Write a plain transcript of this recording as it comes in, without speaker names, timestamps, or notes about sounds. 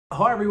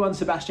Hi everyone,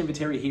 Sebastian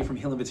Viteri here from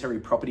Hill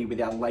Viteri Property with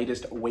our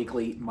latest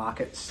weekly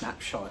market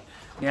snapshot.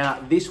 Now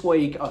this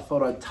week I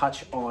thought I'd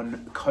touch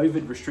on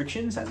COVID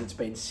restrictions as it's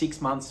been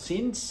 6 months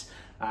since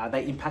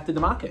they impacted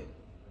the market.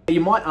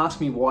 You might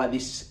ask me why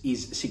this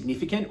is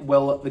significant.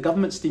 Well, the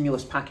government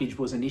stimulus package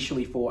was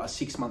initially for a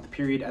 6-month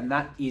period and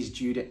that is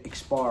due to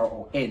expire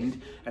or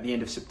end at the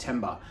end of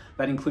September.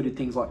 That included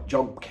things like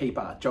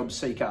JobKeeper,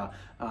 JobSeeker,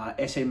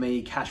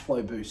 SME cash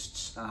flow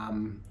boosts,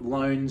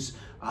 loans,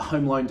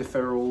 home loan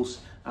deferrals,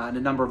 and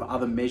a number of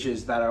other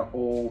measures that are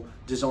all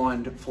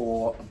designed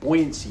for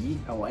buoyancy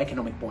or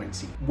economic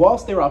buoyancy.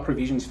 Whilst there are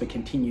provisions for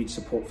continued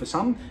support for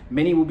some,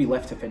 many will be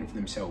left to fend for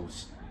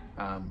themselves.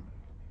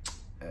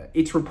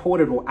 It's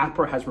reported, or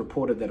APRA has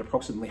reported, that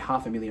approximately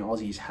 500,000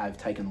 Aussies have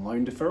taken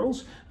loan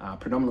deferrals.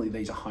 Predominantly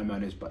these are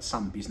homeowners, but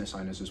some business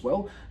owners as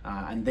well.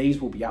 And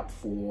these will be up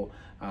for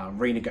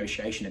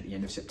renegotiation at the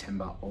end of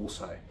September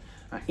also.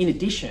 In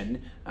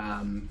addition,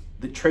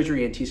 the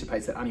Treasury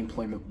anticipates that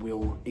unemployment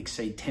will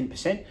exceed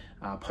 10%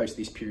 post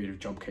this period of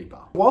JobKeeper.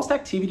 Whilst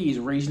activity is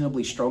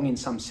reasonably strong in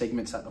some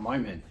segments at the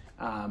moment,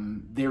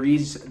 there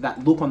is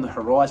that look on the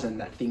horizon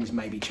that things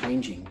may be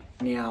changing.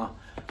 Now,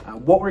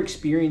 what we're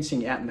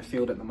experiencing out in the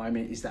field at the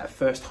moment is that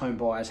first home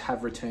buyers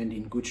have returned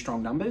in good,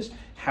 strong numbers.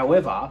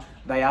 However,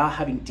 they are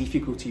having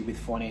difficulty with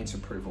finance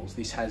approvals.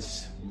 This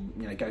has,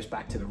 goes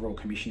back to the Royal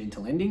Commission into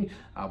Lending,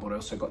 but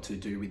also got to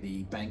do with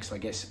the bank's,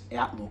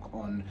 outlook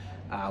on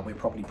where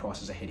property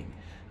prices are heading.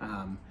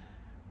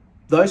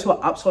 Those who are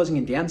upsizing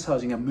and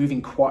downsizing are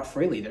moving quite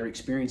freely. They're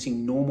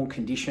experiencing normal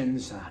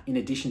conditions. In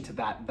addition to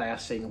that, they are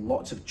seeing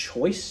lots of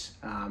choice.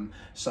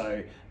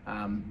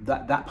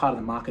 That part of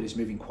the market is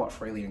moving quite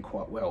freely and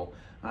quite well.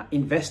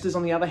 Investors,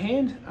 on the other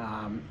hand,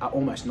 are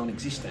almost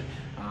non-existent.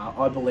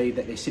 I believe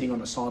that they're sitting on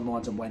the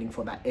sidelines and waiting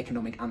for that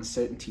economic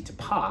uncertainty to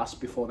pass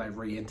before they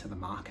re-enter the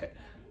market.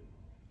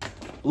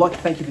 I'd like to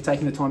thank you for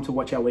taking the time to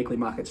watch our weekly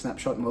market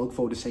snapshot, and we look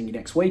forward to seeing you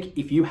next week.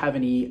 If you have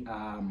any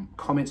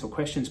comments or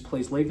questions,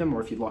 please leave them,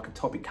 or if you'd like a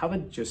topic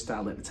covered, just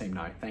let the team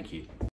know. Thank you.